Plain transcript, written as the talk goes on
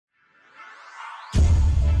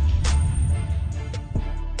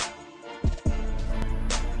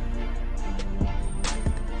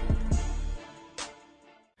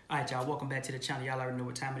All right, y'all, welcome back to the channel. Y'all already know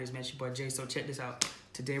what time it is, man. It's your boy Jay, so check this out.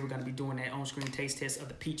 Today, we're going to be doing that on-screen taste test of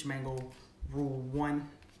the Peach Mango Rule 1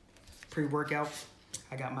 pre-workout.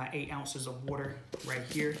 I got my 8 ounces of water right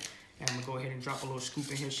here, and I'm going to go ahead and drop a little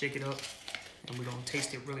scoop in here, shake it up, and we're going to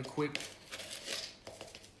taste it really quick.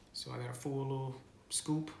 So I got a full little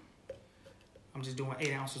scoop. I'm just doing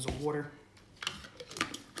 8 ounces of water.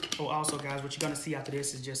 Oh, also, guys, what you're going to see after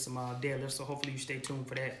this is just some deadlifts, so hopefully you stay tuned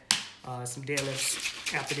for that. Some deadlifts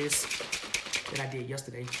after this that I did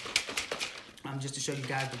yesterday. Just to show you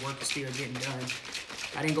guys the work is still getting done.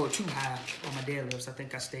 I didn't go too high on my deadlifts. I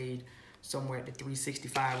think I stayed somewhere at the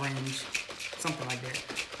 365 range, something like that.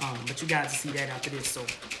 But you guys will see that after this. So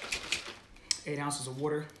 8 ounces of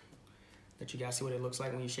water. Let you guys see what it looks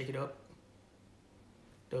like when you shake it up.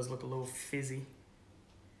 Does look a little fizzy.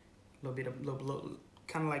 A little bit of,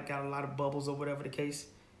 kind of like got a lot of bubbles or whatever the case.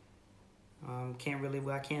 I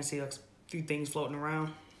can't see a few things floating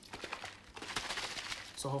around.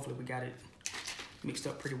 So hopefully we got it mixed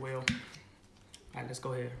up pretty well. All right, let's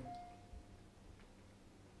go ahead.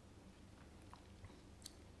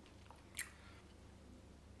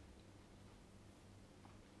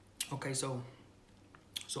 Okay, so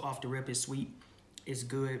off the rip, it's sweet, it's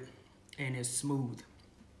good, and it's smooth.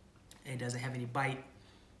 It doesn't have any bite.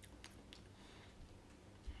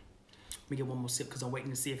 Let me get one more sip because I'm waiting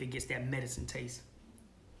to see if it gets that medicine taste.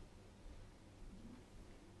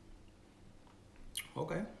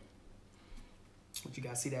 Okay. Let you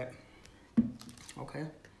guys see that? Okay.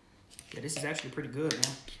 Yeah, this is actually pretty good,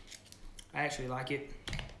 man. I actually like it.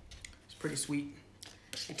 It's pretty sweet.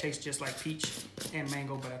 It tastes just like peach and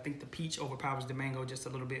mango, but I think the peach overpowers the mango just a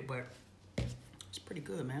little bit, but it's pretty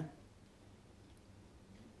good, man.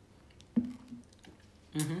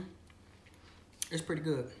 It's pretty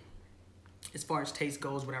good. As far as taste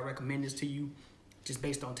goes, would I recommend this to you just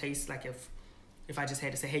based on taste? Like if I just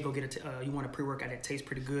had to say, hey, go get you want a pre-workout that tastes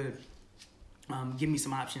pretty good, give me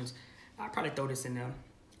some options, I'd probably throw this in there.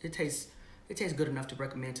 It tastes good enough to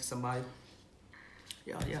recommend to somebody.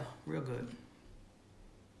 Yeah, real good.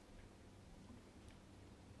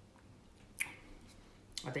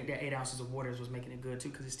 I think that 8 ounces of water was making it good too,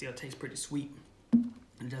 because it still tastes pretty sweet. And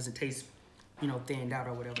it doesn't taste, you know, thinned out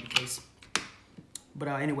or whatever the case. But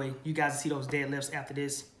anyway, you guys will see those deadlifts after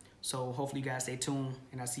this. So hopefully you guys stay tuned,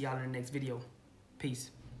 and I'll see y'all in the next video.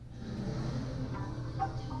 Peace.